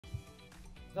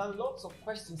There are lots of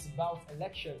questions about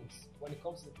elections when it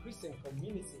comes to the Christian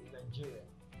community in Nigeria.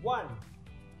 1.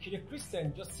 Should a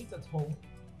Christian just sit at home,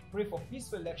 pray for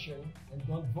peaceful election, and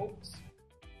don't vote?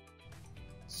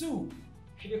 2.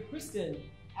 Should a Christian,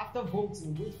 after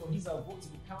voting, wait for his or her vote to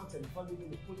be counted before leaving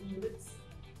the polling units?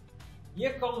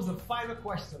 Here comes the final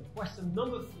question. Question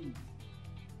number 3.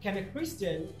 Can a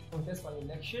Christian contest for an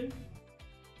election?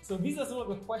 So these are some of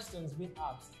the questions being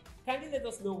asked. Kindly let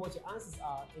us know what your answers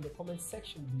are in the comment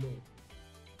section below.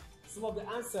 Some of the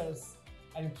answers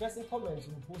and interesting comments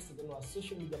will be posted on our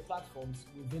social media platforms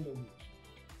within a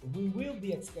week. We will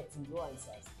be expecting your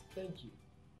answers. Thank you.